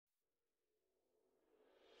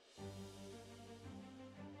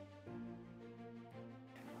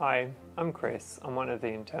Hi, I'm Chris. I'm one of the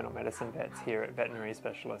internal medicine vets here at Veterinary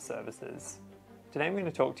Specialist Services. Today I'm going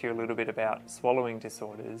to talk to you a little bit about swallowing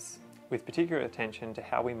disorders, with particular attention to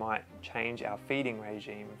how we might change our feeding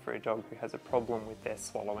regime for a dog who has a problem with their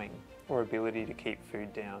swallowing or ability to keep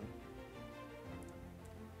food down.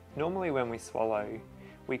 Normally when we swallow,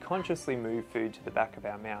 we consciously move food to the back of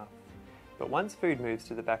our mouth, but once food moves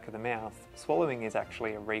to the back of the mouth, swallowing is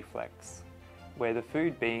actually a reflex, where the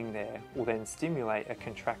food being there will then stimulate a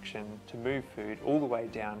contraction to move food all the way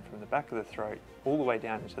down from the back of the throat, all the way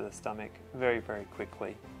down into the stomach very, very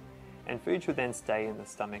quickly. And food should then stay in the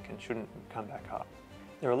stomach and shouldn't come back up.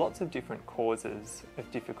 There are lots of different causes of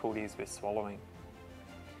difficulties with swallowing.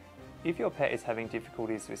 If your pet is having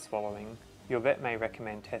difficulties with swallowing, your vet may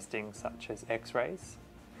recommend testing such as x-rays,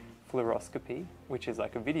 fluoroscopy, which is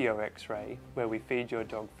like a video x-ray where we feed your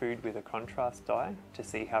dog food with a contrast dye to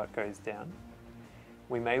see how it goes down.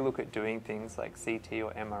 We may look at doing things like CT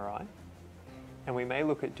or MRI, and we may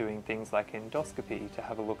look at doing things like endoscopy to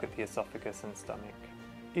have a look at the esophagus and stomach.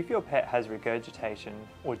 If your pet has regurgitation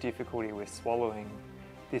or difficulty with swallowing,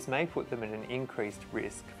 this may put them at an increased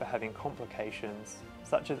risk for having complications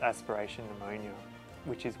such as aspiration pneumonia,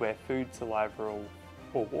 which is where food, saliva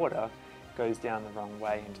or water goes down the wrong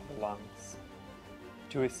way into the lungs.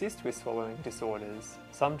 To assist with swallowing disorders,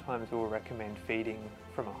 sometimes we'll recommend feeding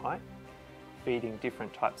from a height, feeding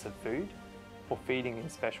different types of food, or feeding in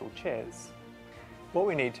special chairs. What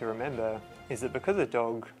we need to remember is that because a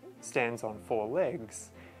dog stands on 4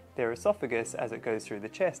 legs, their esophagus as it goes through the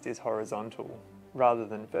chest is horizontal, rather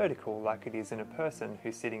than vertical like it is in a person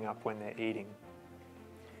who's sitting up when they're eating.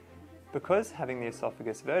 Because having the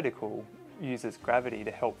esophagus vertical uses gravity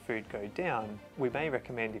to help food go down, we may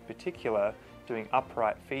recommend in particular doing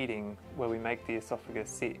upright feeding where we make the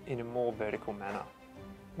esophagus sit in a more vertical manner.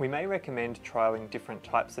 We may recommend trialling different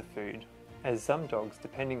types of food, as some dogs,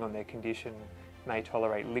 depending on their condition, may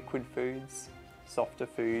tolerate liquid foods, softer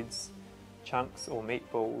foods, chunks or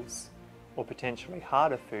meatballs, or potentially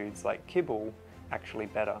harder foods like kibble actually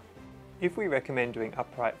better. If we recommend doing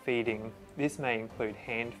upright feeding, this may include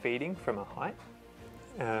hand feeding from a height.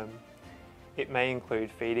 It may include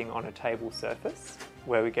feeding on a table surface,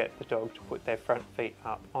 where we get the dog to put their front feet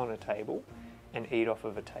up on a table and eat off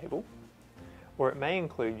of a table. Or it may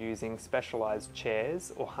include using specialised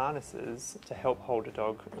chairs or harnesses to help hold a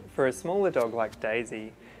dog. For a smaller dog like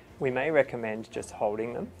Daisy, we may recommend just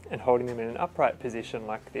holding them and holding them in an upright position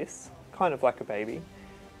like this, kind of like a baby,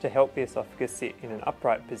 to help the esophagus sit in an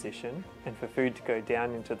upright position and for food to go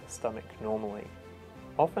down into the stomach normally.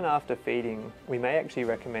 Often after feeding, we may actually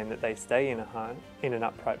recommend that they stay in an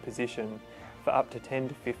upright position for up to 10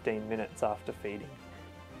 to 15 minutes after feeding.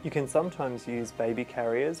 You can sometimes use baby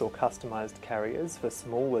carriers or customised carriers for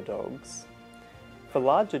smaller dogs. For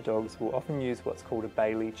larger dogs, we'll often use what's called a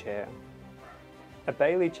Bailey chair. A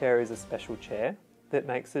Bailey chair is a special chair that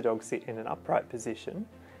makes the dog sit in an upright position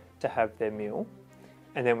to have their meal,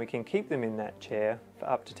 and then we can keep them in that chair for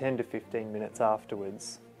up to 10 to 15 minutes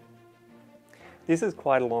afterwards. This is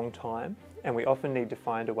quite a long time, and we often need to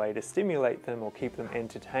find a way to stimulate them or keep them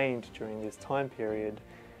entertained during this time period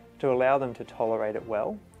to allow them to tolerate it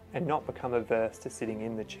well and not become averse to sitting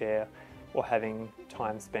in the chair or having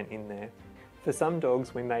time spent in there. For some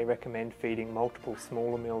dogs, we may recommend feeding multiple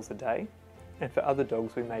smaller meals a day, and for other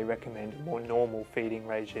dogs we may recommend a more normal feeding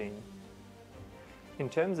regime. In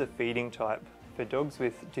terms of feeding type, for dogs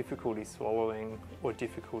with difficulty swallowing or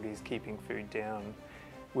difficulties keeping food down,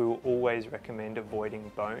 we will always recommend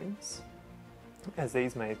avoiding bones, as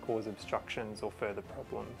these may cause obstructions or further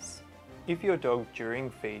problems. If your dog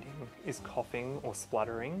during feeding is coughing or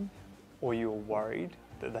spluttering, or you're worried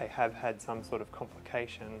that they have had some sort of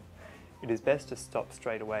complication, it is best to stop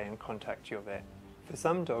straight away and contact your vet. For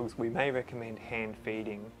some dogs, we may recommend hand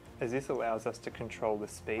feeding, as this allows us to control the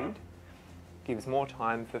speed, gives more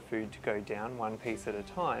time for food to go down one piece at a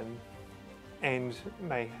time, and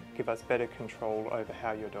may give us better control over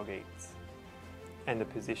how your dog eats and the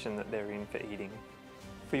position that they're in for eating.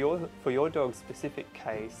 For your dog's specific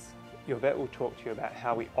case, your vet will talk to you about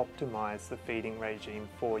how we optimise the feeding regime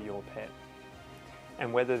for your pet,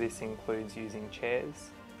 and whether this includes using chairs,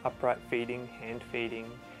 upright feeding, hand feeding,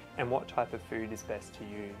 and what type of food is best to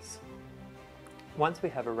use. Once we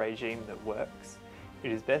have a regime that works,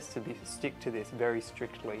 it is best to stick to this very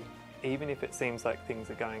strictly, even if it seems like things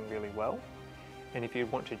are going really well. And if you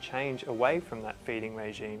want to change away from that feeding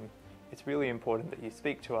regime, it's really important that you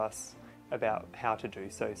speak to us about how to do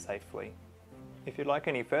so safely. If you'd like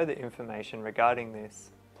any further information regarding this,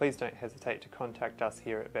 please don't hesitate to contact us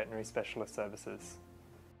here at Veterinary Specialist Services.